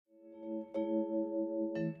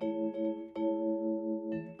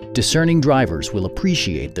Discerning drivers will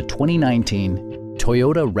appreciate the 2019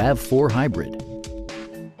 Toyota RAV4 Hybrid.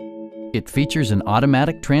 It features an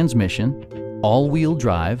automatic transmission, all-wheel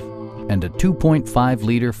drive, and a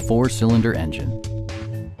 2.5-liter four-cylinder engine.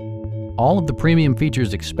 All of the premium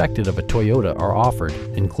features expected of a Toyota are offered,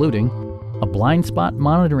 including a blind spot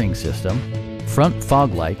monitoring system, front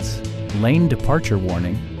fog lights, lane departure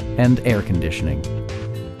warning, and air conditioning.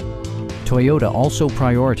 Toyota also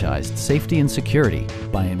prioritized safety and security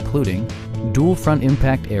by including dual front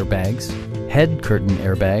impact airbags, head curtain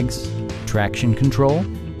airbags, traction control,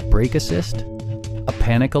 brake assist, a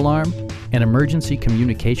panic alarm, an emergency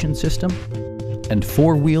communication system, and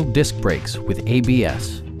four-wheel disc brakes with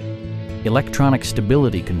ABS. Electronic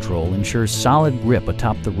stability control ensures solid grip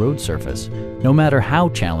atop the road surface, no matter how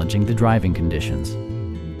challenging the driving conditions.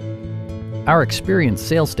 Our experienced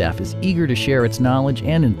sales staff is eager to share its knowledge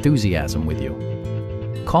and enthusiasm with you.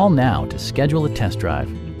 Call now to schedule a test drive